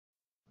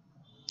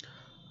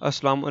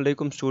अस्सलाम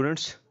वालेकुम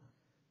students.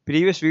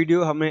 Previous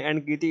video हमने एंड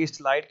की थी इस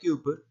स्लाइड के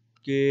ऊपर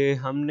कि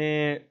हमने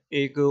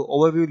एक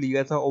ओवरव्यू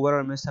लिया था, ओवरऑल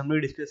हमने समरी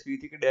डिस्कस की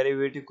थी कि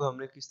डेरिवेटिव को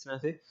हमने किस तरह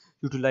से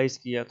यूटिलाइज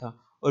किया था।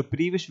 और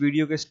प्रीवियस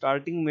वीडियो के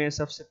स्टार्टिंग में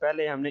सबसे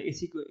पहले हमने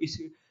इस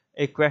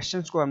एक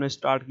क्वेश्चन को हमने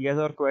स्टार्ट किया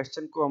था और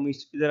क्वेश्चन को हम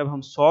इधर अब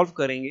हम सॉल्व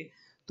करेंगे।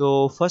 तो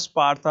फर्स्ट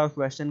पार्ट था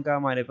क्वेश्चन का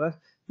हमारे पास,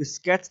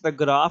 sketch the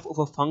graph of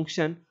a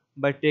function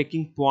by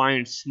taking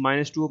points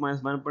 -2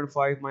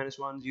 -1.5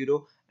 -10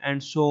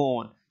 and so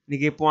on. यानी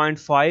कि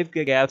 0.5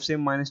 के गैप से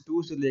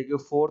 -2 से लेकर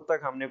 4 तक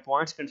हमने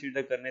पॉइंट्स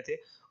कंसीडर करने थे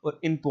और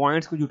इन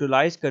पॉइंट्स को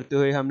यूटिलाइज करते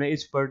हुए हमने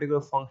इस पर्टिकुलर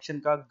फंक्शन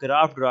का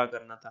ग्राफ ड्रा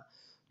करना था।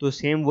 तो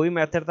सेम वही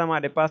मेथड था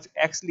हमारे पास,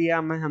 x लिया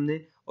हमने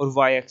और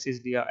y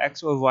एक्सिस लिया,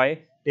 x और y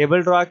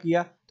टेबल ड्रा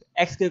किया। तो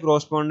x के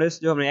कॉरस्पॉन्डेंस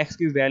जो हमने x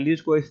की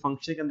वैल्यूज को इस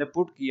फंक्शन के अंदर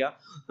पुट किया,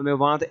 हमें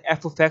वहां से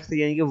f ऑफ x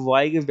यानी कि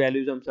y की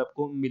वैल्यूज हम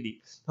सबको मिली।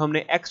 तो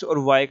हमने x और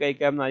y का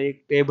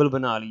एक टेबल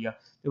बना लिया।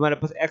 तो हमारे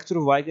पास x और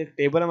y का एक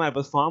टेबल हमारे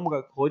पास फॉर्म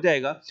हो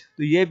जाएगा।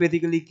 तो ये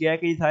बेसिकली क्या है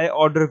कि सारे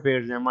ऑर्डर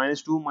पेयर्स हैं।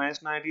 -2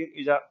 -19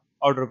 is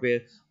order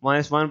pair,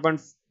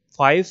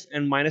 -1.5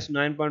 and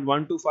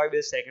 -9.125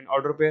 is second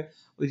order pair.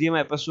 और ये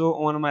हमारे पास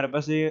हमारे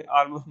पास ये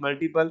ऑलमोस्ट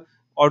मल्टीपल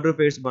ऑर्डर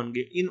पेयर्स बन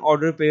गए। इन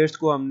ऑर्डर पेयर्स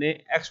को हमने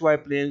एक्स वाई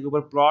प्लेन के ऊपर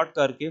प्लॉट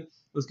करके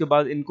उसके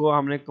बाद इनको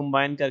हमने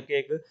कंबाइन करके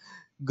एक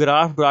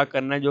ग्राफ ड्रा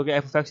करना है जो कि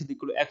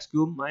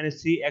f(x3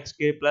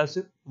 -3xk +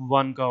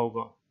 1 का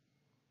होगा।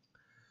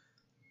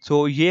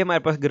 ये हमारे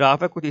पास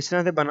ग्राफ है कुछ इस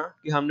तरह से बना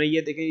कि हमने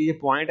ये देखें, ये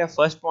पॉइंट है,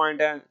 फर्स्ट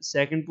पॉइंट है,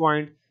 second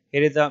point,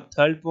 here is the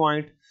third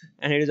point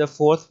and here is the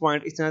fourth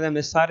point. इस तरह से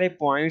हमने सारे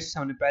पॉइंट्स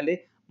हमने पहले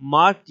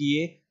मार्क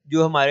किए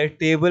जो हमारे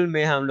टेबल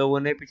में हम लोगों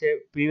ने पीछे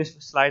प्रीवियस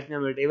स्लाइड में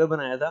हमने टेबल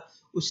बनाया था।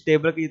 उस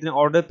टेबल के जितने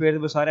ऑर्डर पेयर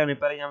वो सारे हमने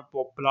पहले यहाँ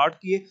प्लॉट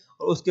किए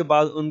और उसके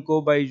बाद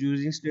उनको बाय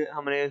यूजिंग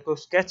हमने इसको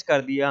स्केच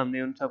कर दिया,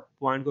 हमने उन सब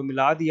पॉइंट को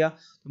मिला दिया।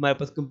 तो हमारे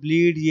पास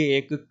कंप्लीट ये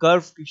एक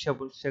कर्व की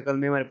शक्ल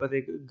में हमारे पास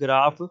एक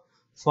ग्राफ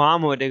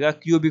फॉर्म हो जाएगा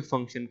क्यूबिक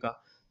फंक्शन का।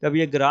 जब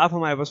ये ग्राफ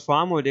हमारे पास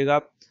फॉर्म हो जाएगा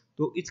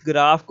तो इस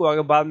ग्राफ को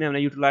आगे बाद में हमने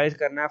यूटिलाइज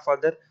करना है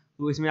फर्दर।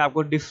 तो इसमें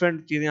आपको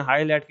डिफरेंट चीज़ें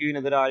हाईलाइट की हुई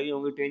नजर आ रही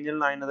होंगी। टेंजेंट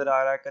लाइन नजर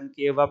आ रहा है,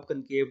 concave up,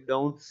 concave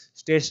down,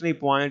 stationary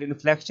point,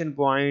 inflection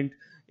point,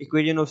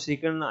 equation of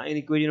second line,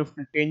 equation of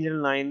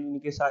tangent line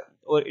के साथ,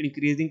 और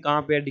इंक्रीजिंग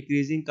कहाँ पे है,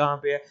 डिक्रीजिंग कहाँ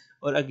पे है,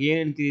 और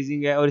अगेन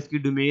इंक्रीजिंग है, और इसकी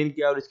डोमेन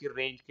क्या है और इसकी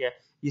रेंज क्या है।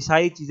 ये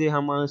सारी चीज़ें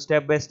हम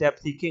स्टेप बाय स्टेप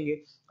सीखेंगे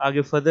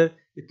आगे फर्दर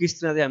किस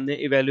तरह से हमने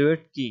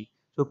इवेल्युएट की।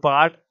 तो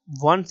पार्ट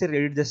 1 से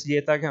रिलेटेड जस्ट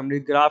ये था कि हमने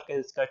ग्राफ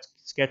का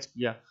स्केच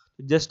किया।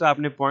 तो जस्ट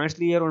आपने पॉइंट्स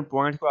लिए और उन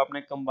पॉइंट्स को आपने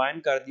कंबाइन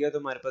कर दिया तो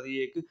हमारे पास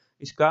ये एक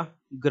इसका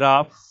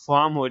ग्राफ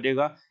फॉर्म हो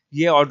जाएगा।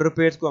 ये ऑर्डर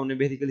पेयर्स को हमने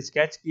बेसिकली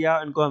स्केच किया,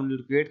 इनको हमने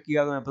लोकेट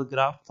किया तो हमारे पास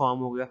ग्राफ फॉर्म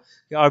हो गया।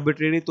 कि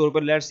आर्बिट्रेरी तौर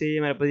पर लेट्स से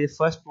हमारे पास ये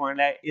फर्स्ट पॉइंट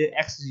है, ये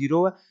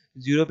x0 है,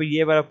 0 पे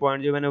ये वाला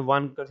पॉइंट जो मैंने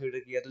 1 कंसीडर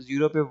किया, तो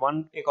 0 पे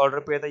 1 एक ऑर्डर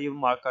पेयर था, ये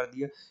मार्क कर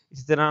दिया।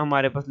 इसी तरह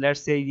हमारे पास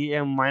लेट्स से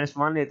ये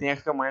 -1 लेते हैं,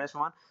 x का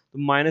 -1, तो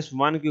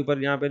 -1 के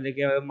ऊपर यहाँ पे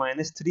लेके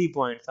 -3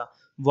 पॉइंट था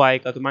y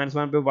का, तो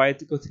 -1 पे y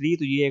को 3,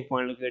 तो ये एक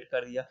पॉइंट लोकेट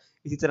कर दिया।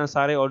 इसी तरह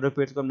सारे ऑर्डर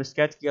पेयर्स को हमने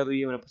स्केच किया तो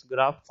ये हमारे पास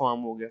ग्राफ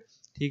फॉर्म हो गया।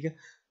 ठीक है,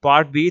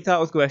 पार्ट बी था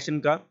उस क्वेश्चन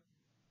का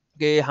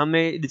कि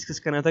हमें डिस्कस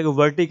करना था कि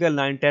वर्टिकल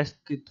लाइन टेस्ट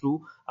के थ्रू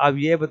आप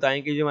ये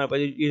बताएं कि जो हमारे पास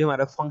ये जो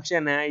हमारा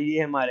फंक्शन है, ये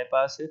हमारे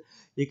पास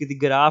ये किसी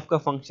ग्राफ का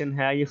फंक्शन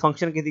है, ये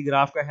फंक्शन किसी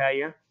ग्राफ का है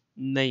या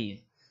नहीं है।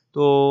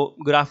 तो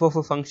ग्राफ ऑफ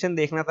फंक्शन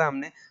देखना था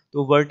हमने।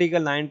 तो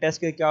वर्टिकल लाइन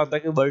टेस्ट के क्या होता है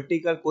कि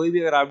वर्टिकल कोई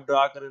भी अगर आप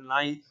ड्रा करें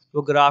लाइन,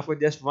 तो ग्राफ को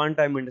जस्ट 1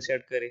 टाइम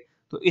इंटरसेक्ट करे।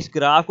 तो इस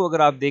ग्राफ को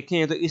अगर आप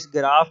देखें तो इस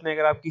ग्राफ में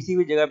अगर आप किसी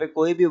भी जगह पे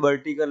कोई भी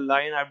वर्टिकल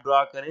लाइन आप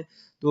ड्रा करें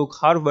तो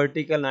हर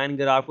वर्टिकल लाइन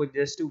ग्राफ को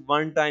जस्ट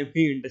 1 टाइम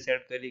ही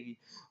इंटरसेक्ट करेगी,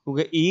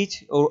 क्योंकि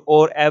ईच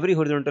और every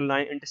horizontal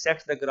line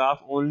intersects the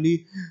graph only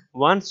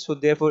once, so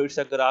therefore it's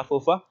a graph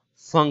of a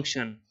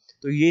function.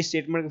 तो ये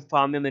स्टेटमेंट के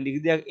फॉर्म में मैंने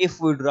लिख दिया, if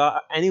we draw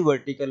any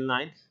vertical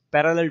line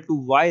parallel to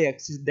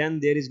y-axis, then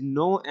there is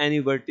no any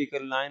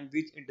vertical line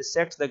which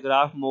intersects the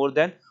graph more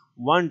than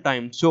 1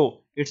 time, so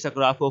it's a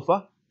graph of a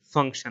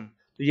function।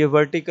 तो ये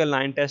vertical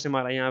line test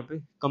हमारा यहाँ पे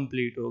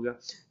complete हो गया।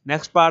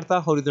 Next part था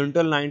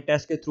horizontal line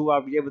test के through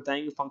आप ये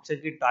बताएंगे फंक्शन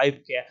की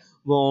टाइप क्या है,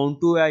 वो ऑन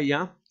टू है या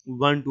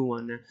 1 to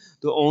 1 है।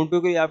 तो ऑन टू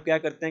के लिए आप क्या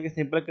करते हैं कि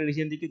सिंपल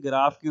कंडीशन थी कि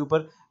ग्राफ के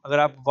ऊपर अगर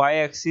आप y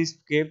एक्सिस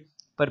के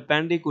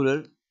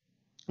परपेंडिकुलर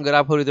अगर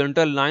आप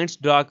हॉरिजॉन्टल लाइंस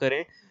ड्रा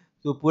करें,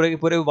 तो पूरे के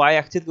पूरे y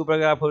एक्सिस के ऊपर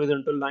अगर आप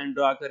हॉरिजॉन्टल लाइन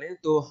ड्रा करें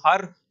तो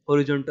हर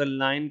हॉरिजॉन्टल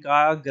लाइन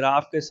का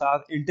ग्राफ के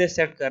साथ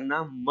इंटरसेक्ट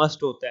करना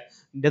मस्ट होता है।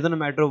 डजंट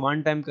मैटर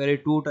 1 टाइम करे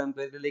 2 टाइम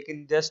करे,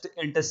 लेकिन जस्ट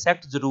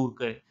इंटरसेक्ट जरूर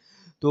करे।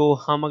 तो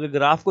हम अगर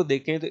ग्राफ को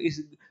देखें तो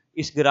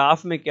इस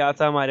ग्राफ में क्या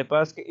था हमारे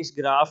पास कि इस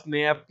ग्राफ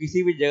में आप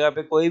किसी भी जगह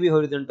पे कोई भी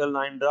हॉरिजॉन्टल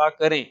लाइन ड्रा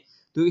करें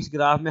तो इस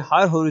ग्राफ में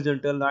हर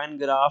हॉरिजॉन्टल लाइन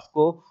ग्राफ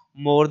को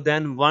मोर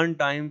देन 1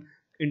 टाइम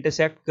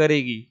इंटरसेक्ट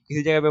करेगी।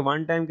 किसी जगह पे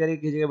 1 टाइम करेगी,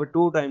 किसी जगह पे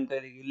 2 टाइम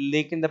करेगी,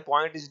 लेकिन द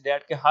पॉइंट इज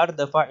दैट कि हर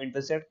दफा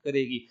इंटरसेक्ट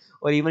करेगी।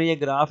 और इवन ये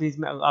ग्राफ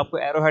इसमें आपको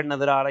एरो हेड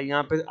नजर आ रहा है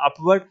यहाँ पे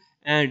अपवर्ड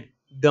एंड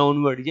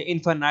डाउनवर्ड, ये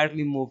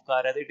इनफाइनाइटली मूव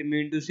कर रहा है। इट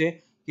मीन टू से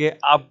कि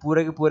आप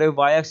पूरे के पूरे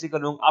वाई एक्सिस का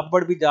लॉन्ग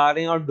अपवर्ड भी जा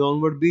रहे हैं और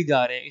डाउनवर्ड भी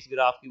जा रहे हैं इस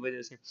ग्राफ की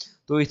वजह से।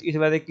 तो इस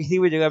वजह से किसी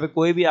भी जगह पे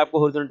कोई भी आपको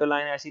हॉरिजॉन्टल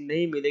लाइन ऐसी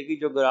नहीं मिलेगी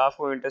जो ग्राफ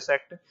को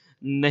इंटरसेक्ट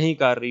नहीं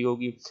कर रही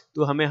होगी।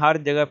 तो हमें हर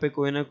जगह पे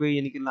कोई ना कोई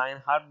यानी कि लाइन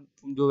हर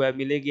जो है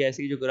मिलेगी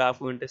ऐसी जो ग्राफ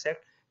को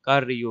इंटरसेक्ट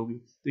कर रही होगी।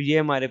 तो ये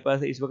हमारे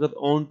पास इस वक्त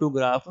ऑन टू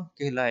ग्राफ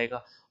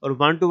कहलाएगा। और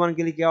 1 to 1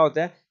 के लिए क्या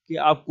होता है कि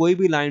आप कोई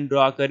भी लाइन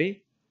ड्रा करें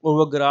और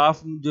वो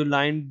ग्राफ जो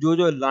लाइन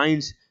जो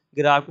लाइंस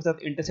ग्राफ के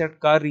साथ इंटरसेक्ट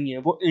कर रही हैं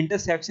वो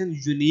इंटरसेक्शन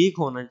यूनिक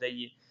होना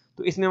चाहिए।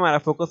 तो इसमें हमारा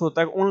फोकस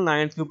होता है उन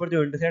लाइंस के ऊपर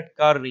जो इंटरसेक्ट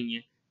कर रही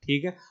हैं,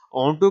 ठीक है।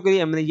 ऑन टू के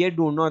लिए हमने ये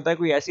ढूंढना होता है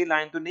कोई ऐसी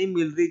लाइन तो नहीं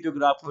मिल रही जो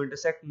ग्राफ को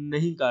इंटरसेक्ट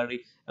नहीं कर रही।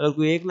 अगर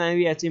कोई एक लाइन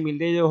भी ऐसी मिल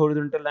रही है जो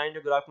हॉरिजॉन्टल लाइन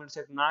जो ग्राफ को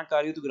इंटरसेक्ट ना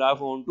कर रही तो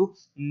ग्राफ ऑन टू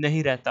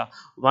नहीं रहता।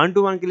 1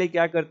 to 1 के लिए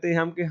क्या करते हैं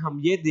हम कि हम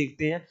ये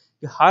देखते हैं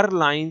कि हर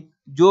लाइन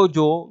जो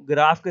जो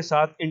ग्राफ के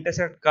साथ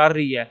इंटरसेक्ट कर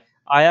रही है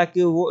आया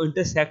कि वो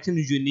इंटरसेक्शन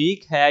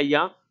यूनिक है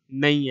या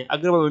नहीं है।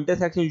 अगर वो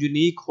इंटरसेक्शन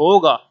यूनिक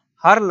होगा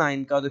हर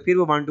लाइन का तो फिर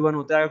वो 1 to 1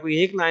 होता है। अगर कोई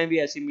एक लाइन भी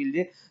ऐसी मिल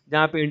जाए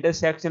जहाँ पे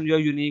इंटरसेक्शन जो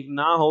यूनिक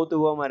ना हो तो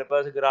वो हमारे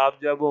पास ग्राफ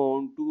जो है वो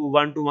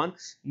 1 to 1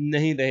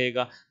 नहीं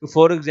रहेगा। तो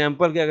फॉर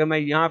एग्जांपल कि अगर मैं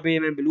यहाँ पे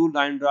मैं ब्लू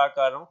लाइन ड्रा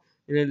कर रहा हूँ,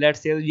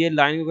 लेट्स से ये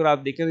लाइन अगर आप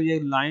देखें तो ये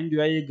लाइन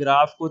जो है ये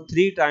ग्राफ को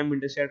 3 टाइम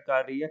इंटरसेक्ट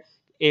कर रही है।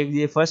 एक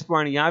ये फर्स्ट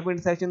पॉइंट यहाँ पे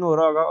इंटरसेक्शन हो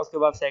रहा होगा, उसके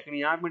बाद सेकंड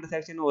यहाँ पे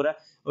इंटरसेक्शन हो रहा है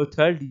और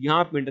थर्ड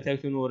यहाँ पे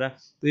इंटरसेक्शन हो रहा है।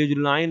 तो ये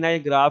जो लाइन है ये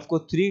ग्राफ को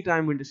 3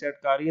 टाइम इंटरसेक्ट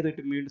कर रही है। तो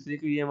इट मीन्स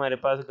कि ये हमारे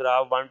पास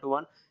ग्राफ 1 to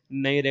 1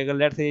 नहीं रहेगा।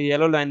 लेट्स से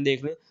येलो लाइन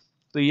देख लें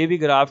तो ये भी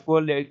ग्राफ को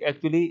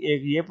एक्चुअली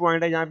एक ये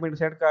पॉइंट है जहाँ पे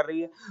इंटरसेक्ट कर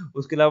रही है,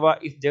 उसके अलावा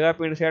इस जगह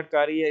पे इंटरसेक्ट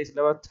कर रही है, इसके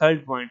अलावा थर्ड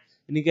पॉइंट,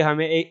 यानी कि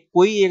हमें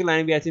कोई एक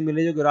लाइन भी ऐसी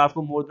मिले जो ग्राफ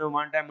को मोर देन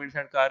 1 टाइम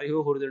इंटरसेक्ट कर रही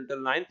हो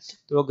हॉरिजॉन्टल लाइन,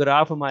 तो वो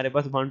ग्राफ हमारे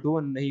पास 1 to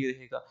 1 नहीं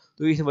रहेगा।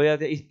 तो इस वजह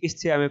से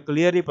इससे हमें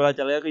क्लियरली पता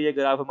चलेगा कि ये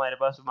ग्राफ हमारे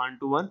पास 1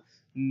 to 1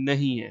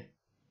 नहीं है।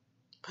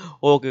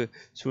 ओके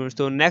स्टूडेंट्स,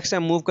 तो नेक्स्ट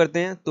हम मूव करते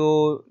हैं। तो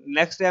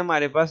नेक्स्ट है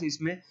हमारे पास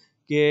इसमें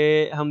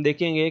कि हम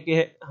देखेंगे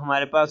कि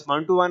हमारे पास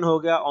 1 to 1 हो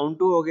गया, ऑन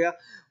टू हो गया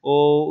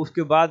और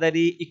उसके बाद आ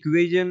रही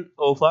equation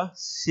of a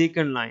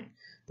second line.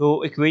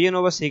 तो equation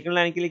of a second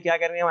line के लिए क्या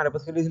करेंगे, हमारे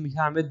पास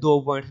हमेशा हमें 2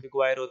 पॉइंट्स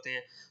रिक्वायर होते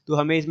हैं। तो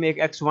हमें इसमें एक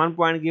x1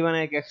 पॉइंट गिवन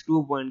है, एक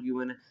x2 पॉइंट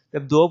गिवन है।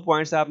 जब 2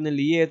 पॉइंट्स आपने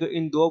लिए हैं तो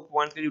इन 2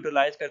 पॉइंट्स को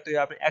यूटिलाइज करते हुए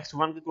आपने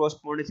x1 के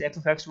कॉरस्पॉन्डिंग f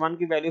of x1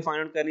 की वैल्यू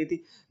फाइंड आउट करनी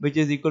थी which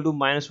is equal to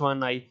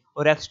 -1i,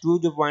 और x2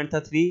 जो पॉइंट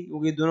था 3,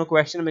 क्योंकि दोनों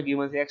क्वेश्चन में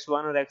गिवन थे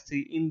x1 और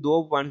x3, इन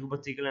 2 पॉइंट के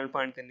ऊपर सेकंड लाइन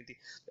फाइंड करनी थी।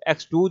 तो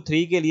x2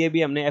 3 के लिए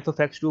भी हमने f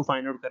of x2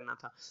 find out करना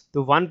था।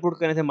 तो 1 पुट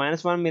करने से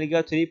 -1 मिल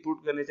गया, 3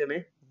 पुट करने से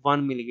हमें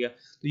 1 मिल गया।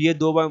 तो ये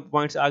 2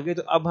 पॉइंट्स आ गए।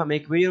 तो अब हमें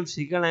equation of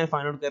second line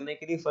find out करने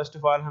के लिए फर्स्ट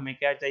ऑफ ऑल हमें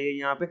क्या चाहिए,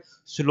 यहाँ पे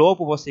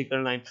स्लोप ऑफ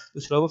सेकंड लाइन। तो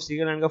स्लोप ऑफ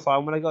सेकंड लाइन का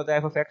फार्मूला क्या होता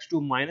है, f of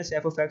x2 minus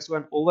f of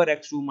x1 over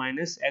x2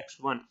 minus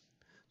x1।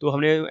 तो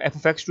हमने f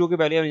of x2 की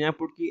वैल्यू यहाँ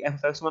पुट की, f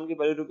of x1 की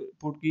वैल्यू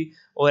पुट की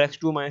और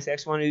x2 minus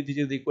x1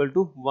 is equal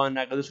to 1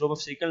 आ गया। तो स्लोप ऑफ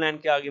सेकंड लाइन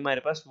क्या आ गई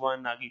हमारे पास,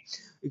 1 आ गई।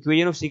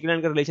 इक्वेशन ऑफ सेकंड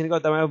लाइन का रिलेशन क्या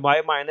होता है, y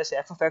minus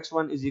f of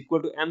x1 is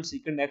equal to m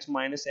secant x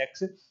minus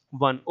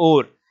x1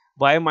 और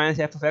y minus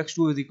f of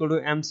x2 is equal to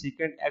m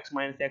secant x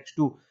minus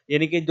x2।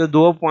 यानी कि जो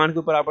 2 point के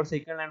ऊपर आपको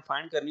सेकंड लाइन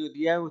फाइंड करनी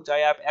होती है, वो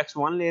चाहे आप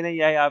x1 ले लें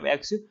या आप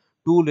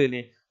x2 ले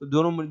लें, तो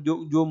दोनों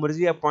जो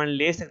मर्जी आप पॉइंट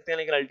ले सकते हैं,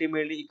 लेकिन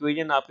अल्टीमेटली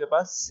इक्वेशन आपके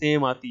पास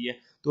सेम आती है।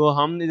 तो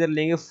हम इधर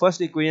लेंगे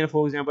फर्स्ट इक्वेशन,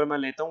 फॉर एग्जांपल मैं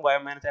लेता हूँ y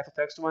minus f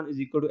of x1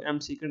 is equal to m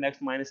secant x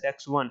minus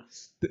x1।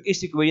 तो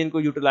इस इक्वेशन को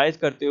यूटिलाइज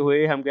करते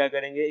हुए हम क्या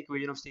करेंगे,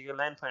 equation of second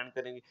line find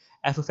करेंगे।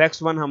 f of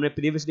x1 हमने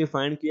प्रीवियसली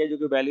फाइंड किया जो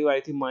कि वैल्यू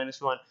आई थी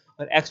 -1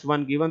 और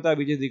x1 गिवन था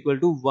विच इज इक्वल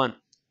टू 1।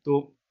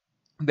 तो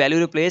वैल्यू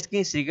रिप्लेस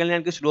की, सेकंड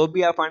लाइन की स्लोप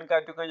भी आप फाइंड कर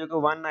चुके हैं जो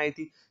कि 1 आई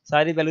थी,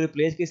 सारी वैल्यू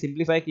रिप्लेस की,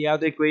 सिंपलीफाई किया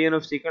तो इक्वेशन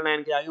ऑफ सेकंड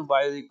लाइन की आ गई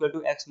y is equal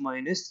to x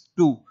minus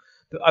 2।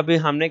 तो अभी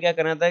हमने क्या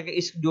करना था कि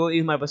इस जो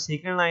हमारे पास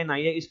सेकंड लाइन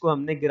आई है इसको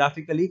हमने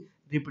ग्राफिकली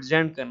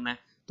रिप्रेजेंट करना है।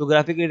 तो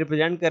ग्राफिकली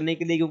रिप्रेजेंट करने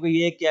के लिए, क्योंकि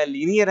ये क्या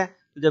लीनियर है,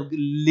 तो जब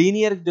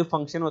लीनियर जो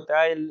फंक्शन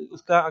होता है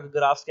उसका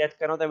ग्राफ स्केच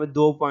करना होता है हमें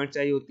 2 पॉइंट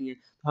चाहिए होती हैं।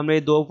 तो हमने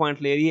 2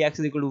 पॉइंट ले लिए, x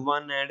is equal to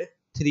 1 and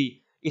 3।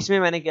 इसमें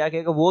मैंने क्या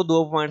किया कि वो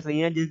 2 पॉइंट्स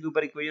लिए हैं जिसके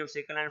ऊपर equation of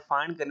second line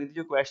find करनी थी,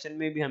 जो क्वेश्चन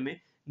में भी हमें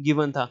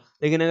गिवन था।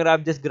 लेकिन अगर आप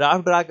जस्ट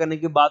ग्राफ ड्रा करने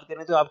की बात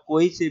करें तो आप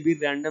कोई से भी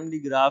रैंडमली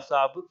ग्राफ्स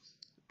आप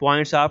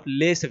पॉइंट्स आप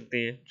ले सकते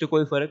हैं, तो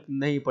कोई फर्क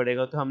नहीं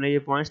पड़ेगा। तो हमने ये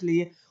पॉइंट्स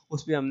लिए,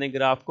 उस पर हमने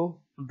ग्राफ को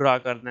ड्रा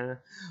करना है।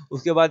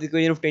 उसके बाद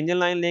इक्वेशन ऑफ टेंजेंट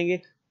लाइन लेंगे।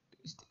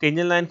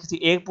 टेंजेंट लाइन किसी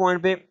एक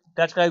पॉइंट पे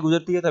टच करके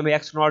गुजरती है तो हमें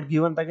x नॉट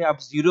गिवन था कि आप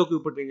 0 के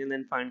ऊपर टेंजेंट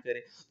लाइन फाइंड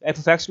करें। तो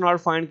f of x not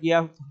find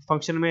किया,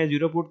 फंक्शन में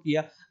 0 पुट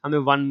किया, हमें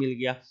 1 मिल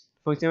गया।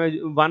 फंक्शन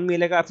में 1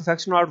 मिलेगा, f of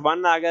x नॉट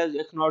 1 आ गया,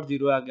 x नॉट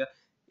 0 आ गया।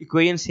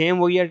 इक्वेशन सेम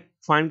वही है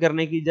फाइंड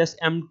करने की,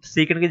 जस्ट m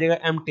सेकंड की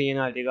जगह m10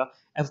 आ जाएगा।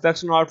 f of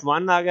x नॉट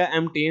 1 आ गया,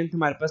 m10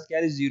 हमारे पास क्या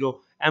है 0।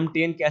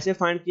 m10 कैसे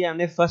फाइंड किया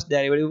हमने, फर्स्ट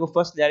डेरिवेटिव को।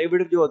 फर्स्ट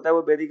डेरिवेटिव जो होता है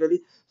वो basically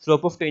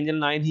slope of tangent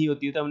line ही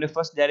होती है। तो हमने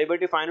फर्स्ट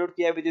डेरिवेटिव फाइंड आउट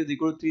किया which is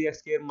equal to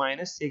 3x²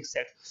 minus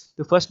 6x।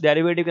 तो फर्स्ट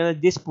डेरिवेटिव के अंदर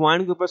जिस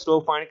पॉइंट के ऊपर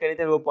स्लोप फाइंड करनी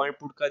थी वो पॉइंट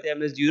पुट करते हैं।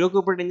 हमने 0 के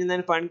ऊपर टेंजेंट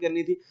लाइन फाइंड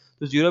करनी थी,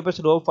 तो 0 पे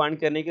स्लोप फाइंड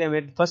करने के लिए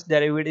हमें फर्स्ट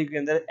डेरिवेटिव के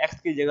अंदर x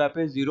की जगह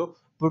पे 0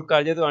 पुट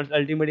कर दिया। तो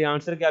अल्टीमेटली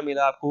आंसर क्या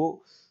मिला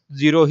आपको,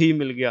 0 ही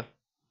मिल गया।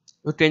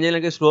 तो टेंजेंट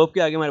लाइन के स्लोप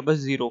के आगे हमारे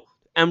पास 0,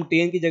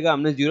 m10 की जगह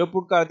हमने 0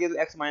 पुट कर दिया,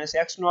 तो x माइनस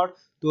एक्स नॉट,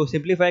 तो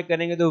सिंप्लीफाई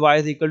करेंगे तो y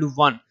इज इक्वल टू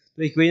 1।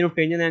 तो equation of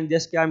tangent and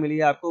just क्या मिली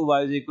है आपको,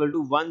 y इज इक्वल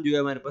टू 1 जो है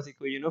हमारे पास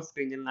इक्वेशन ऑफ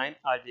टेंजेंट लाइन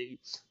आ जाएगी।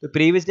 तो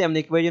प्रीवियसली हमने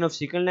equation of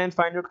second line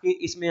find out की,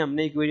 इसमें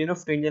हमने equation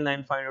of tangent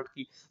line find out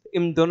की। तो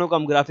इन दोनों को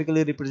हम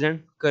ग्राफिकली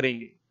रिप्रेजेंट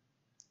करेंगे।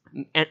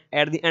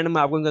 एट द एंड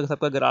में आपको इनका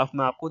सबका ग्राफ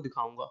मैं आपको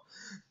दिखाऊंगा।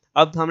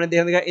 अब हमने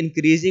देखा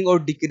इंक्रीजिंग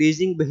और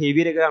डिक्रीजिंग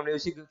बिहेवियर अगर हमने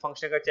उसी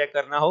फंक्शन का चेक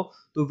करना हो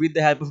तो with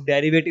the help of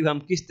derivative हम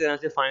किस तरह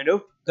से फाइंड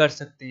आउट कर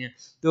सकते हैं।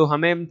 तो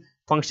हमें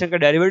फंक्शन का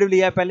डेरिवेटिव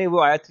लिया है पहले,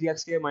 वो आया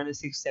 3x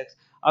माइनस 6x।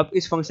 अब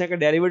इस फंक्शन का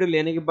डेरिवेटिव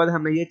लेने के बाद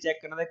हमें ये चेक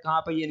करना था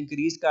कहाँ पे ये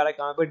इंक्रीज कर रहा है,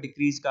 कहाँ पे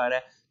डिक्रीज कर रहा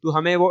है। तो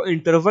हमें वो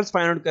इंटरवल्स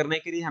फाइंड आउट करने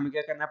के लिए हमें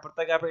क्या करना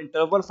पड़ता है कि आप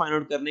इंटरवल फाइंड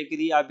आउट करने के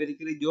लिए आप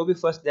बेसिकली जो भी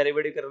फर्स्ट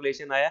डेरिवेटिव का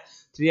रिलेशन आया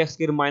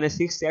 3x माइनस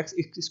 6x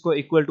इसको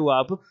इक्वल टू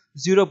आप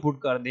 0 पुट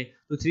कर दें।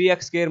 तो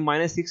 3x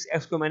माइनस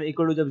 6x को मैंने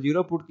इक्वल टू जब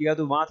 0 पुट किया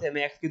तो वहां से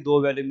हमें x की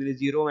दो वैल्यू मिली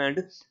 0 एंड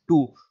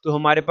 2। तो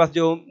हमारे पास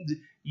जो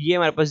ये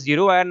हमारे पास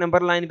 0 आया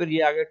नंबर लाइन पर,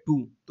 ये आ गया 2।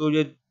 तो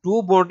जो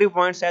 2 बाउंड्री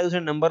पॉइंट्स है उसने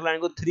नंबर लाइन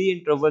को 3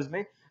 इंटरवल्स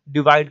में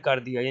डिवाइड कर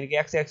दिया, यानी कि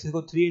x एक्सिस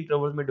को 3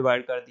 इंटरवल्स में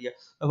डिवाइड कर दिया।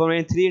 अब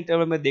हमें 3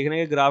 इंटरवल में देखना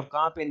है कि ग्राफ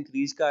कहाँ पे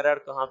इंक्रीज कर रहा है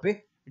और कहाँ पे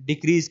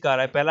डिक्रीज कर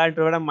रहा है। पहला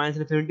इंटरवल है माइनस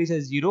इन्फिनिटी से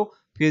 0,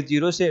 फिर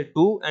 0 से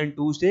 2 एंड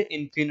 2 से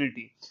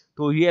इन्फिनिटी।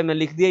 तो ये हमने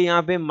लिख दिया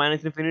यहाँ पे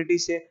माइनस इन्फिनिटी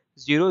से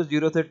 0,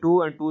 0 से 2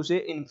 एंड 2 से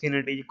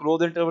इन्फिनिटी।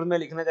 क्लोज इंटरवल में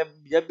लिखना,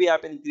 जब भी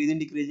आप इंक्रीजिंग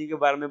डिक्रीजिंग के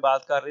बारे में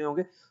बात कर रहे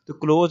होंगे तो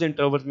क्लोज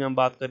इंटरवल में हम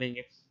बात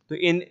करेंगे। तो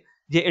इन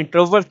ये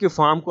इंटरवल के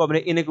फॉर्म को हमने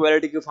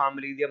इनइक्वालिटी के फॉर्म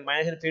में लिख दिया,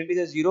 माइनस इन्फिनिटी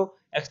से 0,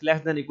 x less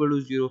than equal to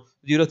 0,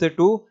 0 से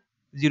 2,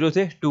 0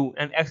 से 2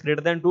 एंड x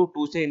ग्रेटर देन 2,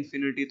 2 से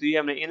इन्फिनिटी। तो ये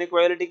हमने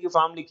इनइक्वालिटी की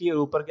फॉर्म लिखी और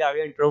ऊपर के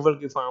आगे इंटरवल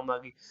की फॉर्म आ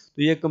गई।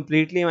 तो ये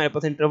कंप्लीटली हमारे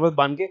पास इंटरवल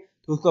बन के,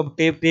 तो उसको अब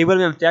टेबल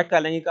में हम चेक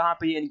कर लेंगे कहाँ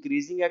पे ये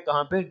इंक्रीजिंग है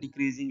कहाँ पे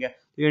डिक्रीजिंग है।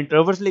 तो ये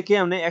इंटरवल्स लिखे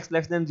हमने x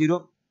less than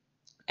 0,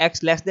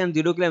 x less than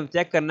 0 के लिए हम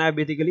चेक करना है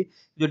बेसिकली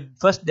जो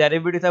फर्स्ट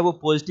डेरिवेटिव था वो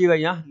पॉजिटिव है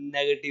या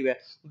नेगेटिव है।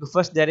 तो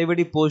फर्स्ट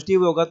डेरिवेटिव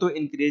पॉजिटिव होगा तो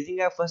इंक्रीजिंग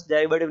है, फर्स्ट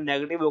डेरिवेटिव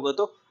नेगेटिव होगा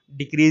तो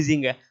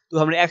डिक्रीजिंग है। तो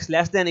हमने x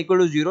less than equal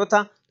to 0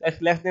 था, तो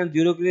x लेस देन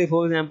 0 के लिए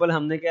फॉर एग्जांपल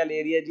हमने क्या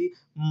ले लिया जी,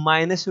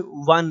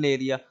 -1 ले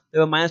लिया।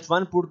 तो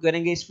 -1 पुट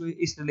करेंगे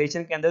इस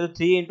रिलेशन के अंदर, तो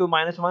 3 इंटू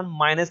 -1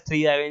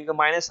 -3 आएगा, इनका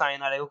माइनस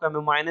साइन आ जाएगा क्योंकि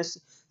हमें माइनस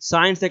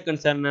साइन से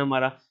कंसर्न है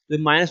हमारा।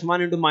 तो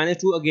 -1 इंटू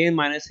 -2 अगेन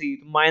 -3,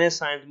 तो minus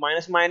sign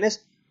minus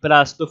minus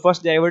plus. तो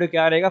फर्स्ट डेरिवेटिव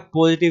क्या रहेगा,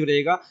 पॉजिटिव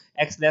रहेगा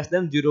x लेस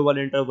देन 0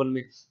 वाले इंटरवल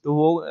में। तो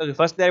वो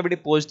फर्स्ट डेरिवेटिव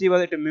पॉजिटिव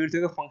है तो मींस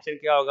का फंक्शन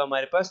क्या होगा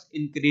हमारे पास,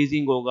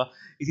 इंक्रीजिंग होगा।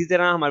 इसी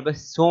तरह हमारे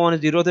पास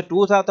 0 से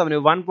 2 था तो हमने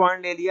 1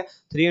 पॉइंट ले लिया,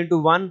 3 इंटू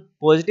 1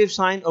 पॉजिटिव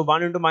साइन और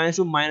 1 into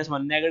 -2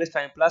 -1 negative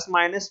sign, plus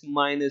minus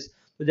minus.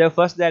 तो जब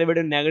फर्स्ट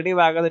डेरिवेटिव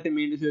नेगेटिव आएगा तो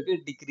मींस कि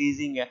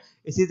डिक्रीजिंग है।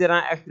 इसी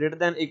तरह x greater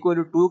than equal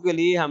to 2 के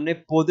लिए हमने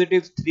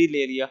पॉजिटिव 3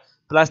 ले लिया,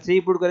 प्लस 3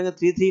 पुट करेंगे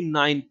 3 3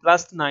 9,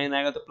 प्लस 9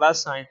 आएगा तो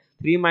प्लस साइन,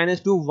 3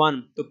 - 2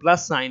 1 तो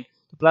प्लस साइन,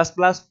 तो प्लस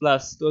प्लस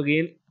प्लस, तो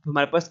अगेन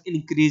हमारे पास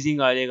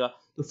इंक्रीजिंग आ जाएगा।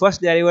 तो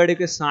फर्स्ट डेरिवेटिव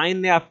के साइन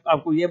ने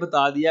आपको ये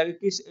बता दिया कि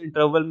किस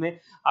इंटरवल में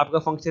आपका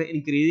फंक्शन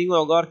इंक्रीजिंग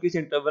होगा और किस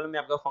इंटरवल में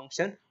आपका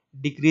फंक्शन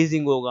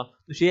डिक्रीजिंग होगा।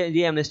 तो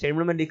ये हमने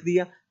स्टेटमेंट में लिख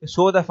दिया,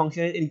 so the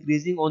function is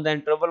increasing on the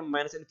interval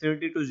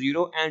 -infinity to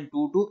 0 and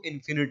 2 to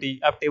infinity.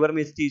 आप टेबल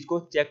में इस चीज को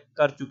चेक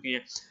कर चुके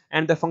हैं।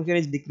 And the function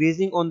is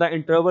decreasing on the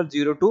interval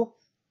 0 to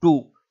 2,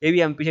 ये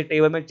भी हम पीछे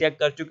टेबल में चेक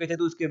कर चुके थे।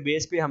 तो उसके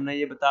बेस पे हमने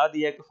ये बता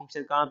दिया कि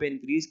फंक्शन कहाँ पे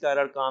इंक्रीज कर रहा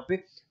है और कहाँ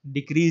पे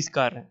डिक्रीज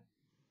कर रहा है।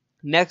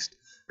 नेक्स्ट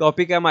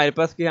टॉपिक है हमारे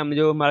पास कि हमने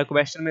जो हमारा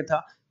क्वेश्चन में था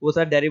वो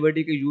था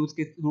डेरिवेटिव के यूज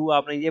के थ्रू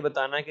आपने ये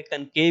बताना है कि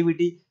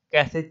कनकेविटी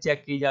कैसे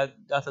चेक की जा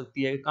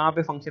सकती है, कहाँ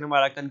पे फंक्शन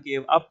हमारा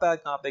कनकेव अप है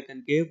कहाँ पे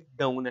कनकेव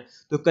डाउन है।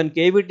 तो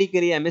कनकेविटी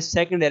के लिए हमें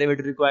सेकंड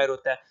डेरिवेटिव रिक्वायर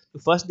होता है। तो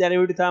फर्स्ट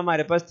डेरिवेटिव था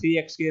हमारे पास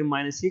 3x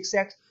minus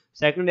 6x,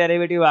 second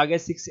derivative आ गया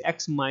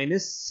 6x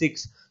माइनस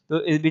 6,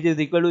 तो which is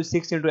equal to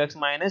 6 into x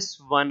minus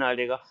 1 आ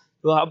जाएगा।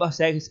 तो अब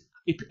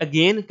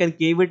अगेन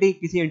कनकेविटी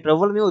किसी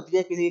इंटरवल में होती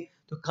है किसी,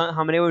 तो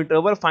हमने वो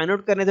इंटरवल फाइंड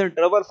आउट करने थे।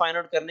 इंटरवल फाइंड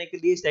आउट करने के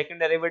लिए सेकंड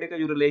डेरिवेटिव का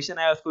जो रिलेशन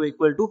है उसको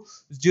इक्वल टू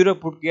 0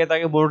 पुट किया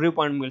ताकि बाउंड्री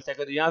पॉइंट मिल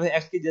सके। तो यहाँ से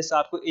x की जैसे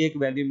आपको एक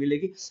वैल्यू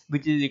मिलेगी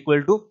विच इज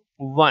इक्वल टू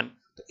 1।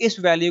 तो इस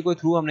वैल्यू को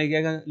थ्रू हमने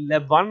क्या किया,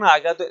 1 आ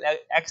गया तो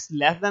x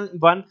लेस देन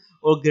 1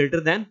 और ग्रेटर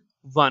देन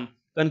 1।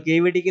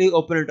 कनकेविटी के लिए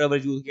ओपन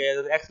इंटरवल यूज किया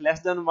जाता है, x लेस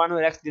देन 1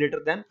 और x ग्रेटर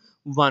देन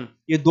 1,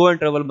 ये दो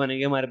इंटरवल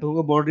बनेंगे हमारे पास,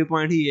 क्योंकि बाउंड्री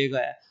पॉइंट ही एक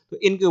आया। तो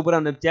इनके ऊपर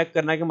हमने चेक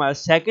करना है कि हमारा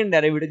सेकंड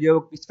डेरिवेटिव जो है वो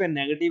किस पे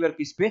नेगेटिव और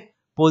किस पे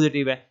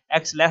पॉजिटिव है।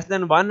 x लेस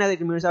देन 1 है,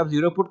 इट मींस आप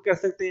 0 पुट कर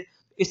सकते हैं।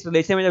 इस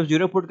रिलेशन में जब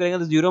 0 पुट करेंगे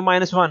तो 0 -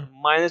 1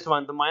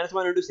 -1, तो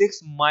 -1 इंटू 6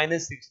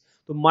 -6,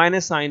 तो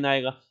माइनस साइन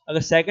आएगा।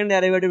 अगर सेकंड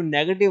डेरिवेटिव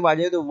नेगेटिव आ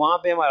जाए तो वहां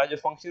पे हमारा जो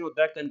फंक्शन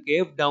होता है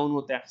कनकेव डाउन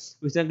होता है।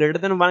 इसमें ग्रेटर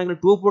देन 1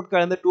 2 पुट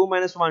करेंगे, 2 -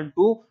 1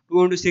 2,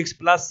 2 इंटू 6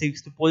 प्लस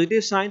 6, तो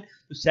पॉजिटिव साइन।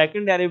 तो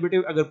सेकंड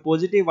डेरिवेटिव अगर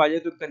पॉजिटिव आ जाए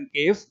तो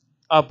कनकेव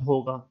अप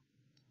होगा।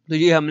 तो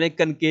ये हमने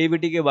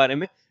कनकेविटी के बारे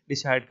में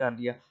डिसाइड कर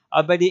लिया।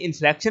 अब यदि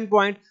inflection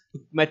point,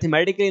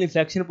 mathematically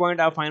inflection point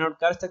आप फाइंड आउट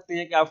कर सकते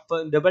हैं कि आप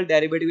double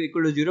derivative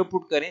equal to 0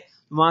 put करें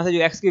तो वहां से जो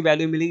x की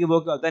वैल्यू मिलेगी वो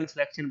क्या होता है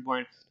इन्फ्लेक्शन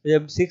पॉइंट। तो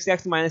जब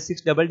 6x -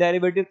 6 डबल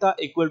डेरिवेटिव था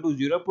इक्वल टू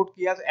 0 पुट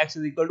किया तो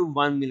x इक्वल टू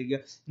 1 मिल गया,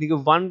 यानी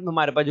कि 1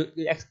 हमारे पास जो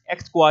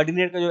x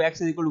कोऑर्डिनेट का जो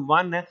x इक्वल टू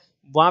 1 है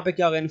वहां पे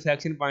क्या होगा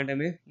इन्फ्लेक्शन पॉइंट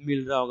हमें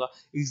मिल रहा होगा।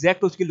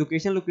 एग्जैक्ट उसकी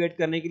लोकेशन लोकेट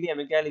करने के लिए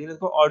हमें क्या लिखना है,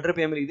 उसको ऑर्डर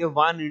पे हमें लिख दिया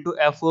 1 ×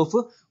 f ऑफ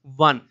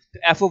 1। तो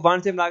f ऑफ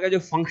 1 से मिला जो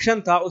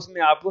फंक्शन था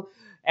उसमें आप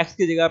x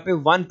की जगह पे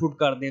 1 पुट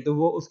कर दें तो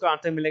वो उसका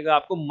आंसर मिलेगा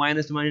आपको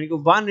 -1, यानी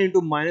कि 1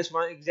 ×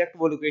 -1 एग्जैक्ट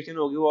वो लोकेशन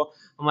होगी वो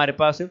हमारे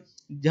पास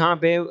जहाँ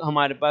पे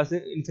हमारे पास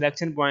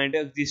इन्फ्लेक्शन पॉइंट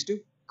एग्जिस्ट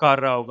कर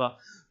रहा होगा।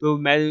 तो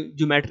मैं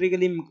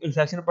ज्योमेट्रिकली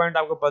इन्फ्लेक्शन पॉइंट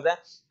आपको पता है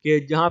कि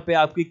जहाँ पे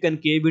आपकी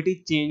कनकेविटी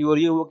चेंज हो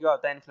रही है वो क्या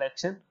होता है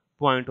इन्फ्लेक्शन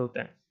पॉइंट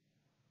होता है।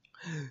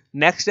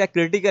 नेक्स्ट है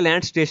critical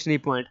and stationary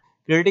point.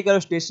 Critical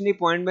और स्टेशनरी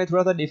पॉइंट में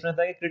थोड़ा सा डिफरेंस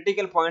है कि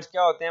क्रिटिकल पॉइंट्स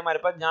क्या होते हैं हमारे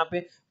पास जहाँ पे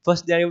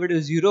फर्स्ट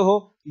डेरिवेटिव 0 हो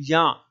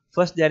या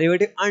फर्स्ट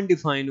डेरिवेटिव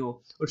अनडिफाइंड हो,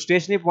 और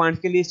स्टेशनरी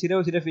पॉइंट के लिए सिर्फ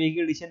और सिर्फ एक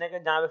कंडीशन है कि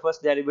जहाँ पे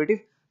फर्स्ट डेरिवेटिव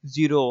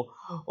 0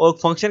 हो। और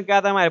फंक्शन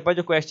क्या था हमारे पास,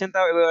 जो क्वेश्चन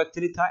था वो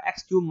एक्चुअली था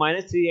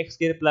x³ -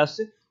 3x²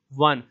 +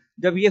 1।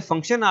 जब ये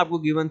फंक्शन आपको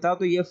गिवन था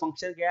तो ये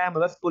फंक्शन क्या है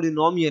मतलब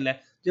पॉलिनोमियल है।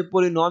 जब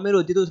पॉलिनोमियल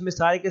होती है तो उसमें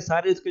सारे के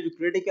सारे उसके जो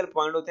क्रिटिकल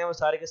पॉइंट होते हैं वो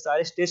सारे के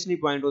सारे स्टेशनरी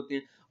पॉइंट होते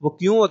हैं। वो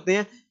क्यों होते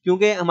हैं,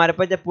 क्योंकि हमारे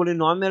पास जब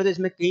पॉलिनोमियल होता है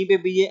इसमें कहीं पे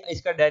भी ये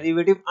इसका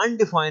डेरिवेटिव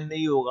अनडिफाइंड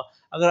नहीं होगा।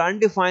 अगर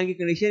अनडिफाइंड की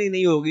कंडीशन ही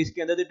नहीं होगी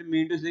इसके अंदर तो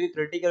मीन टू से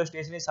क्रिटिकल और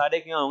स्टेशनरी सारे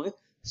क्या होंगे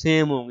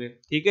सेम होंगे,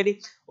 ठीक है जी।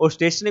 और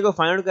स्टेशनरी को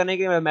फाइंड आउट करने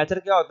के मेथड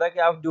क्या होता है कि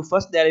आप जो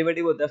फर्स्ट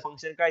डेरिवेटिव होता है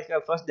फंक्शन का इसका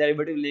फर्स्ट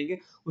डेरिवेटिव लेंगे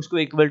उसको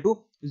इक्वल टू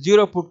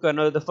 0 पुट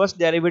करना होता है। फर्स्ट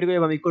डेरिवेटिव को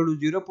जब हम इक्वल टू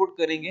 0 पुट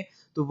करेंगे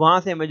तो वहां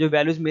से हमें जो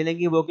वैल्यूज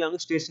मिलेंगी वो क्या होंगे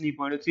stationary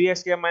point.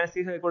 3x² -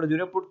 6 equal to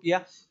 0 put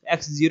किया,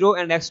 x0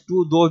 एंड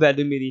x2 दो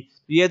वैल्यू मिली,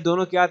 तो ये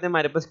दोनों क्या थे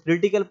हमारे पास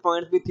क्रिटिकल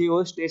पॉइंट्स भी थे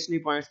और स्टेशनरी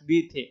पॉइंट्स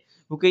भी थे,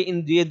 क्योंकि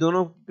इन ये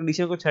दोनों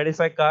कंडीशन को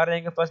सेटिस्फाई कर रहे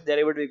हैं कि फर्स्ट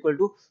डेरिवेटिव इक्वल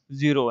टू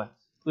 0 है।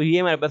 तो ये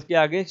हमारे पास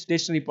क्या आ गए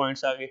स्टेशनरी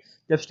पॉइंट्स आ गए।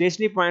 जब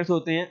स्टेशनरी पॉइंट्स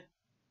होते हैं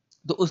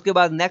तो उसके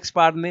बाद नेक्स्ट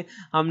पार्ट में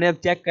हमने अब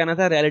चेक करना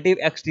था रिलेटिव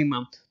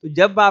एक्सट्रीमम। तो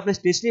जब आपने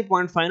स्टेशनरी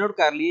पॉइंट फाइंड आउट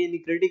कर लिए यानी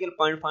क्रिटिकल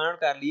पॉइंट फाइंड आउट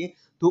कर लिए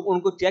तो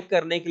उनको चेक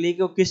करने के लिए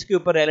कि वो किसके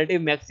ऊपर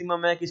रिलेटिव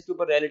मैक्सिमम है किसके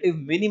ऊपर रिलेटिव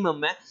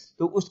मिनिमम है,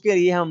 तो उसके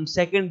लिए हम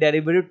सेकंड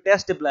डेरिवेटिव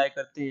टेस्ट अप्लाई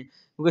करते हैं।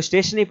 क्योंकि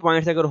स्टेशनरी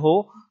पॉइंट्स अगर हो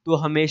तो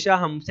हमेशा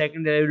हम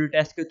सेकंड डेरिवेटिव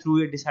टेस्ट के थ्रू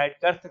ये डिसाइड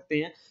कर सकते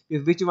हैं कि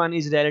which one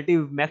is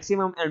relative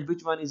maximum and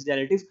which one is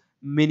relative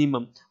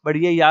minimum. But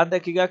ये याद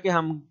रखिएगा कि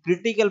हम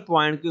क्रिटिकल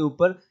पॉइंट के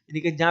ऊपर यानी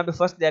कि जहाँ पे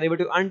फर्स्ट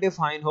डेरिवेटिव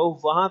अनडिफाइंड हो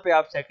वहां पे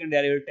आप सेकंड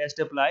डेरिवेटिव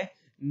टेस्ट अप्लाई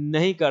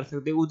नहीं कर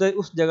सकते। उधर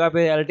उस जगह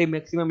पे रिलेटिव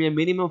मैक्सिमम या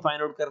मिनिमम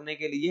फाइंड आउट करने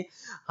के लिए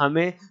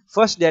हमें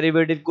फर्स्ट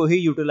डेरिवेटिव को ही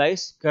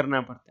यूटिलाइज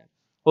करना पड़ता है।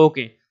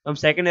 ओके, तो हम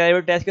सेकंड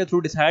डेरिवेटिव टेस्ट के थ्रू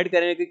डिसाइड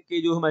करेंगे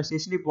कि जो हमारे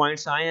स्टेशनरी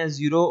पॉइंट्स आए हैं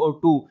 0 और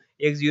 2,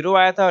 एक 0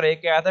 आया था और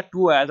एक आया था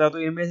 2 आया था, तो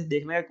इनमें से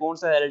देखना है कौन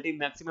सा रिलेटिव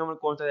मैक्सिमम और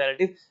कौन सा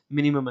रिलेटिव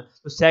मिनिमम है।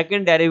 तो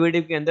सेकंड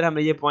डेरिवेटिव के अंदर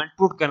हमें ये पॉइंट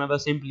पुट करना था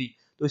सिंपली।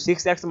 तो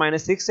 6x -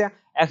 6 है,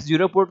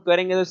 x0 पुट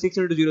करेंगे तो 6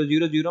 × 0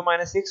 0 0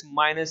 - 6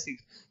 -6,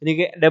 यानी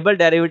कि डबल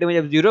डेरिवेटिव में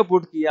जब 0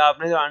 पुट किया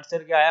आपने तो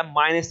आंसर क्या आया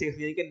 -6,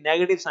 यानी कि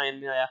नेगेटिव साइन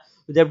में आया।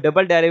 तो जब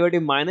डबल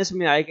डेरिवेटिव माइनस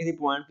में आए किसी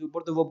पॉइंट के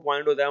ऊपर तो वो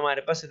पॉइंट होता है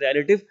हमारे पास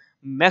रिलेटिव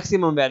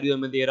मैक्सिमम वैल्यू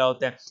हमें दे रहा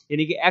होता है,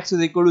 यानी कि x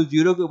 =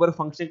 0 के ऊपर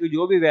फंक्शन की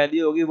जो भी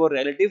वैल्यू होगी वो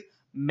रिलेटिव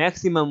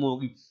मैक्सिमम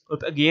होगी। और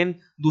अगेन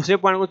दूसरे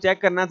पॉइंट को चेक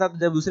करना था, तो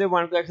जब दूसरे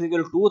पॉइंट को x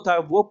 = 2 था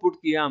वो पुट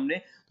किया हमने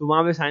तो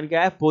वहां पे साइन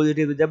क्या है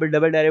पॉजिटिव। जब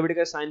डबल डेरिवेटिव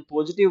का साइन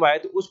पॉजिटिव आए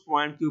तो उस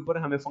पॉइंट के ऊपर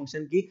हमें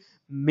फंक्शन की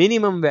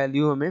मिनिमम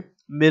वैल्यू हमें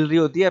मिल रही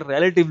होती है,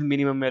 रिलेटिव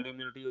मिनिमम वैल्यू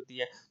मिल रही होती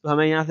है। तो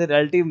हमें यहाँ से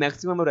रिलेटिव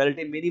मैक्सिमम और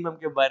रिलेटिव मिनिमम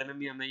के बारे में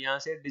भी हमने यहाँ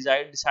से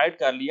डिसाइड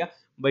कर लिया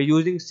by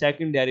using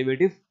second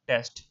derivative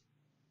test.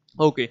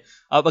 Okay,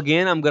 अब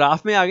अगेन हम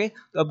ग्राफ में आ गए।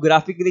 तो अब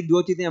ग्राफिकली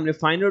जो चीजें हमने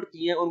फाइंड आउट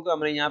की हैं उनको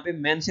हमने यहाँ पे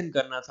मेंशन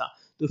करना था।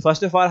 तो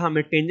फर्स्ट ऑफ ऑल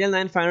हमने टेंजेंट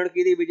लाइन फाइंड आउट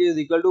की थी which is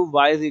equal to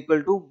y =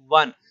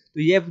 1। तो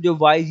ये जो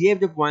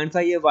पॉइंट था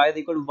ये y =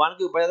 1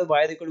 के ऊपर है, तो y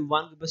 =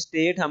 1 के ऊपर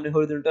स्ट्रेट हमने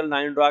हॉरिजॉन्टल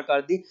लाइन ड्रा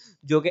कर दी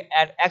जो कि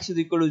एट x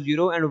 =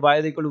 0 एंड y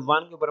 =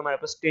 1 के ऊपर हमारे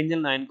पास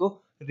टेंजेंट लाइन को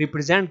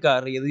रिप्रेजेंट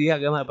कर रही है। तो ये आ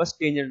गया हमारे पास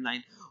टेंजेंट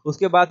लाइन।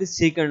 उसके बाद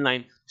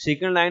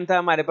सेकंड लाइन था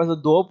हमारे पास, वो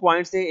दो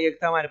पॉइंट्स थे, एक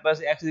था हमारे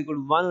पास x =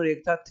 1 और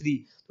एक था 3।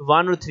 तो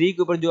 1 और 3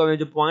 के ऊपर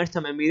जो पॉइंट्स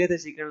हमें मिले थे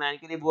सेकंड लाइन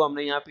के लिए वो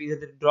हमने यहाँ पे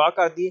इधर ड्रा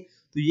कर दिए।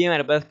 तो ये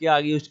हमारे पास क्या आ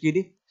गई उसकी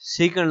लिए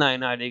सेकंड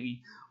लाइन आ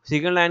जाएगी।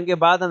 सेकंड लाइन के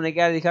बाद हमने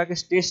क्या देखा कि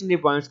स्टेशनरी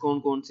पॉइंट्स कौन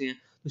कौन से हैं।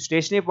 तो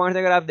स्टेशनरी पॉइंट्स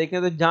अगर आप देखें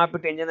तो जहाँ पे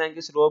टेंजेंट लाइन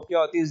की स्लोप क्या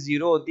होती है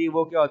 0 होती है,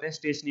 वो क्या होते हैं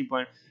स्टेशनरी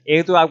पॉइंट।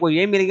 एक तो आपको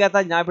ये मिल गया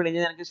था जहाँ पे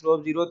टेंजेंट लाइन की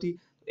स्लोप 0 थी,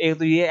 एक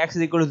तो ये x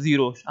 =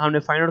 0 हमने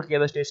फाइंड आउट किया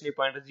था स्टेशनरी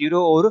पॉइंट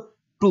 0 और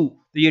 2।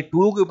 तो ये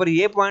 2 के ऊपर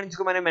ये पॉइंट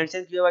जिसको मैंने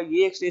मेंशन किया हुआ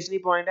ये एक स्टेशनरी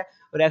पॉइंट है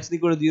और x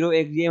 = 0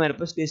 एक ये हमारे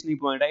पास स्टेशनरी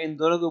पॉइंट है। इन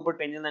दोनों के ऊपर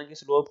टेंजेंट लाइन की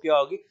स्लोप क्या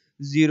होगी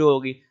 0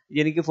 होगी।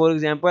 यानी कि फॉर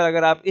एग्जांपल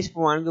अगर आप इस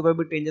पॉइंट के ऊपर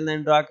भी टेंजेंट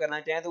लाइन ड्रा करना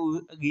चाहें तो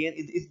अगेन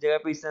इस जगह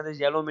पे इस तरह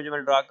से येलो में जो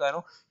मैं ड्रा कर रहा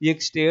हूँ ये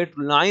एक स्ट्रेट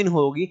लाइन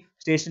होगी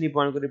स्टेशनरी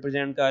पॉइंट को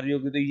रिप्रेजेंट कर रही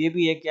होगी। तो ये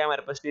भी है क्या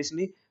हमारे पास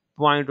स्टेशनरी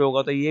पॉइंट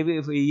होगा। तो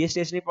ये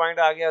स्टेशनरी पॉइंट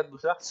आ गया। और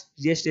दूसरा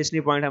ये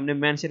स्टेशनरी पॉइंट हमने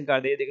मेंशन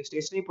कर दिया। देखिए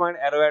स्टेशनरी पॉइंट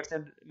एरोहेड से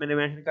मैंने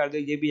मेंशन कर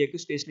दिया, ये भी एक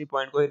स्टेशनरी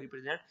पॉइंट को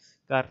रिप्रेजेंट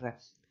कर रहा है।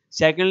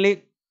 Secondly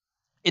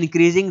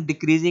increasing,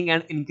 decreasing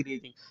and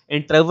increasing.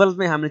 Interval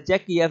में हमने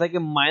चेक किया था कि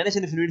माइनस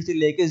इन्फिनिटी से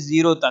लेके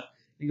जीरो तक,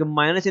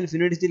 माइनस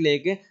इन्फिनिटी से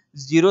लेके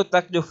जीरो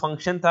तक जो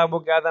फंक्शन था वो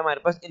क्या था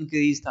हमारे पास,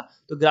 इंक्रीज था।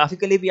 तो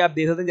ग्राफिकली भी आप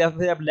देख सकते हैं,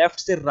 जैसे आप लेफ्ट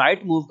से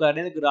राइट मूव कर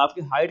रहे हैं तो ग्राफ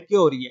की हाइट क्या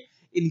हो रही है,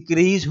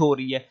 इंक्रीज हो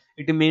रही है।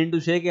 इट मीन टू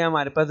से कि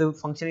हमारे पास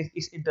फंक्शन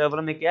इस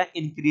इंटरवल में क्या है,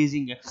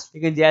 इंक्रीजिंग है।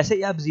 लेकिन जैसे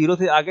ही आप जीरो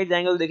से आगे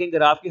जाएंगे तो देखेंगे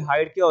ग्राफ की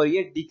हाइट क्या हो रही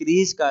है,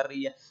 डिक्रीज कर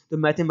रही है। तो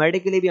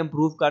मैथमेटिकली भी हम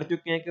प्रूव कर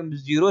चुके हैं कि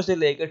जीरो से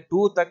लेकर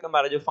टू तक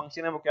हमारा जो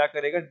फंक्शन है वो क्या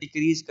करेगा,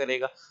 डिक्रीज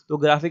करेगा। तो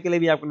ग्राफिकली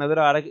भी आपको नजर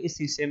आ रहा है कि इस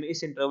हिस्से में,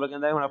 इस इंटरवल के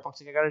अंदर हमारा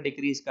फंक्शन क्या कर रहा है,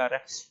 डिक्रीज कर रहा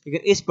है।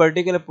 लेकिन इस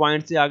पर्टिकुलर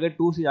पॉइंट से आगे,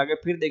 टू से आगे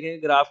फिर देखेंगे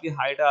ग्राफ की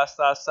हाइट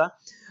आस्ता आस्ता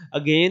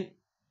अगेन,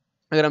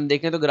 अगर हम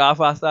देखें तो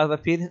ग्राफ आस्ता आस्ता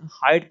फिर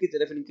हाइट की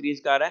तरफ इंक्रीज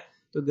कर रहा है।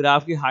 तो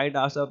ग्राफ की हाइट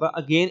आस्ता आस्ता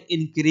अगेन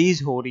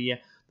इंक्रीज हो रही है।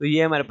 तो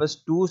ये हमारे पास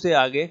टू से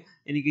आगे,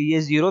 यानी कि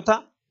ये जीरो था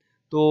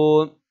तो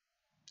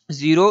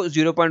 0,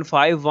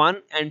 0.51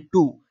 एंड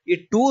 2, ये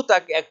 2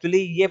 तक एक्चुअली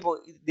ये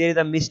there is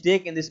a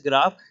mistake in this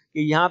graph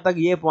कि यहाँ तक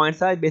ये पॉइंट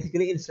था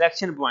बेसिकली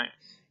इन्फ्लेक्शन पॉइंट।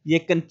 ये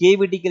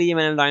कनकेविटी के लिए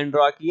मैंने लाइन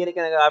ड्रॉ की है।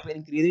 लेकिन अगर आप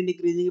इंक्रीजिंग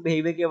डिक्रीजिंग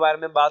बिहेवियर के बारे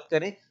में बात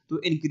करें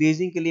तो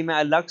इंक्रीजिंग के लिए मैं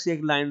अलग से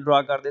एक लाइन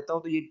ड्रॉ कर देता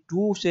हूँ। तो ये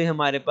 2 से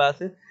हमारे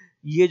पास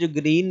ये जो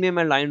ग्रीन में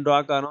मैं लाइन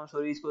ड्रॉ कर रहा हूँ,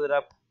 सॉरी इसको जरा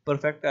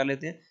परफेक्ट कर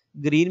लेते हैं।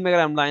 ग्रीन में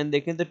अगर हम लाइन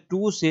देखें तो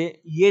 2 से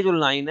ये जो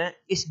लाइन है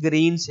इस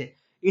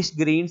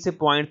ग्रीन से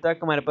पॉइंट तक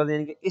हमारे पास,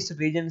 यानी कि इस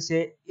रीजन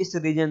से इस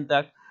रीजन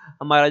तक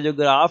हमारा जो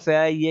ग्राफ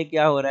है ये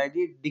क्या हो रहा है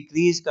जी,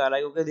 डिक्रीज कर रहा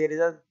है, क्योंकि देयर इज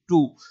अ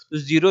 2। तो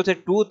 0 से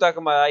 2 तक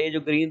हमारा ये जो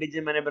ग्रीन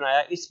रीजन मैंने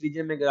बनाया, इस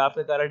रीजन में ग्राफ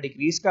का कारण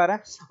डिक्रीज कर रहा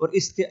है। और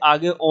इसके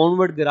आगे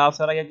ऑनवर्ड ग्राफ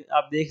सारा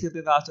आप देख सकते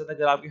हैं आस्ते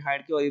ग्राफ की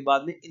हाइट की और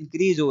बाद में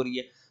इंक्रीज हो रही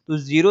है। तो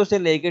 0 से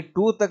लेकर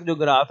 2 तक जो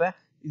ग्राफ है,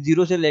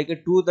 0 से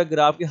लेकर 2 तक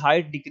ग्राफ की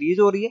हाइट डिक्रीज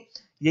हो रही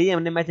है। यही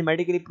हमने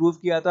मैथमेटिकली प्रूव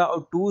किया था। और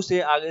 2 से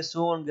आगे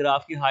सो ऑन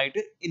ग्राफ की हाइट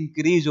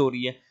इंक्रीज हो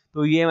रही है।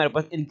 तो ये हमारे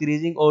पास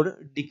इंक्रीजिंग और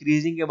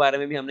डिक्रीजिंग के बारे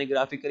में भी हमने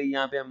ग्राफिकली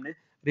यहाँ पे हमने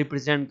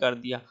रिप्रेजेंट कर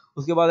दिया।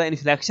 उसके बाद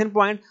इन्फ्लेक्शन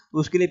पॉइंट, तो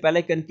उसके लिए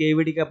पहले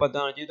कनकेविटी का पता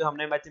होना चाहिए। तो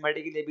हमने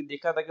मैथमेटिकली भी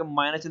देखा था कि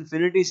माइनस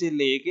इन्फिनिटी से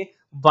लेके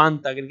 1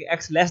 तक, यानी कि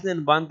x लेस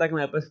देन 1 तक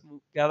हमारे पास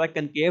क्या था,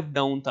 कनकेव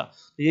डाउन था।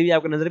 तो ये भी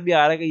आपको नजर भी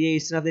आ रहा है कि ये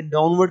इस तरह से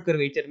डाउनवर्ड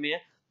कर्वेचर में है।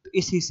 तो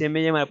इस हिस्से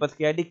में ये हमारे पास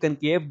क्या है,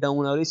 कनकेव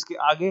डाउन है। और इसके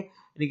आगे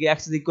यानी कि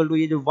x इज इक्वल टू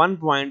ये जो 1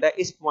 पॉइंट है,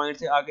 इस पॉइंट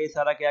से आगे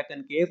सारा क्या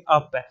कनकेव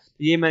अप है।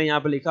 तो ये मैंने यहाँ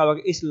पे लिखा हुआ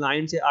कि इस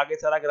लाइन से आगे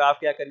सारा ग्राफ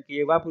क्या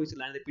कनकेव अप, और इस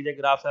लाइन से पीछे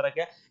ग्राफ सारा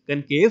क्या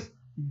कनकेव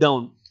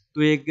डाउन।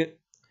 तो एक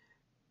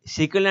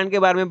सिकल लाइन के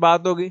बारे में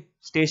बात होगी,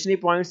 stationery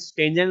points,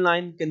 tangent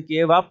line,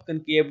 concave up,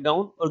 concave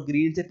down, और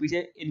ग्रीन से पीछे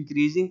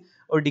इंक्रीजिंग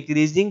और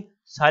डिक्रीजिंग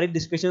सारी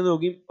डिस्कशन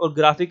होगी। और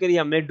ग्राफिकली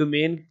हमने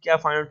डोमेन क्या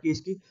फाइंड आउट की,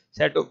 इसकी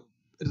सेट ऑफ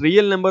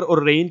रियल नंबर,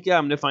 और रेंज क्या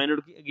हमने फाइंड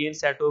आउट की, again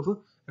set of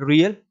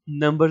real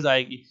numbers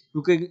आएगी।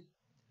 क्योंकि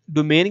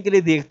डोमेन के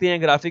लिए देखते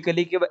हैं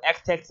ग्राफिकली कि वो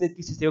एक्स एक्सिस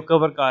किस हिस्से को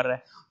कवर कर रहा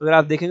है। अगर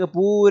आप देखेंगे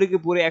पूरे के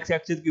पूरे एक्स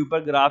एक्सिस के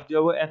ऊपर ग्राफ जो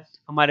है वो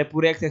हमारे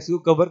पूरे एक्स एक्सिस को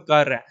कवर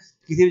कर रहा है,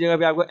 किसी भी जगह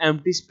पे आपको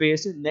एम्प्टी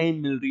स्पेस नहीं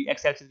मिल रही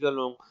एक्स एक्सिस के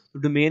अलोंग। तो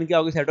डोमेन क्या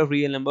होगी, सेट ऑफ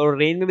रियल नंबर। और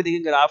रेंज में भी देखिए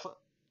ग्राफ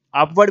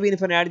अपवर्ड भी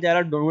इनफिनाइट जा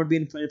रहा है, डाउनवर्ड भी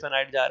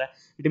इनफिनाइट जा रहा है।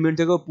 इट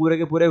मींस को पूरे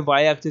के पूरे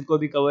वाई एक्सिस को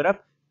भी कवर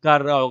अप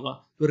कर रहा होगा।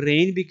 तो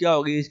रेंज भी क्या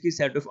होगी, इसकी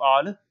set of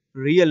all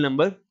real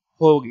number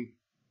होगी।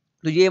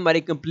 तो ये हमारी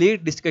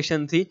कंप्लीट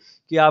डिस्कशन थी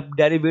कि आप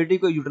डेरिवेटिव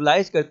को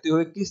यूटिलाइज करते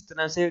हुए किस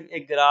तरह से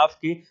एक ग्राफ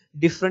की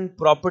डिफरेंट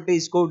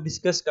प्रॉपर्टीज को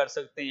डिस्कस कर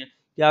सकते हैं।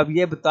 कि आप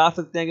ये बता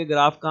सकते हैं कि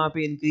ग्राफ कहाँ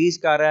पे इंक्रीज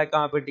कर रहा है,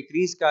 कहाँ पे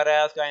डिक्रीज कर रहा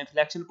है, उसका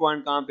इन्फ्लेक्शन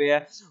पॉइंट कहाँ पे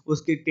है,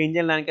 उसकी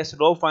टेंजेंट लाइन का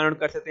स्लोप फाइंड आउट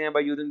कर सकते हैं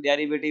बाय यूजिंग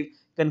डेरिवेटिव,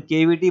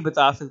 कनकेविटी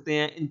बता सकते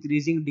हैं,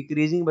 इंक्रीजिंग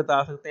डिक्रीजिंग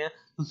बता सकते हैं।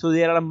 So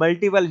there are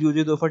multiple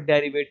uses of a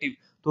derivative.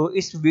 तो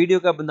इस वीडियो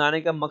का बनाने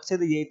का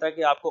मकसद यही था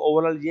कि आपको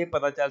ओवरऑल ये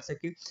पता चल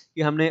सके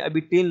कि हमने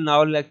अभी टिल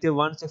नाउ लेक्चर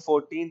 1 से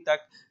 14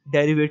 तक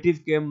डेरिवेटिव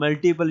के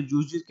मल्टीपल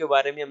यूजेस के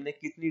बारे में हमने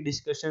कितनी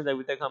डिस्कशन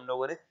अभी तक हम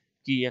लोगों ने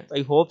की है।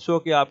 आई होप सो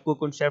कि आपको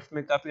कॉन्सेप्ट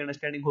में काफ़ी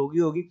अंडरस्टैंडिंग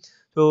होगी।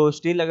 तो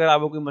स्टिल अगर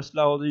आपको कोई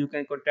मसला हो तो you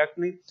can contact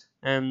me,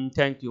 and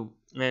thank you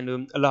and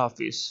अल्लाह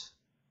हाफिज़।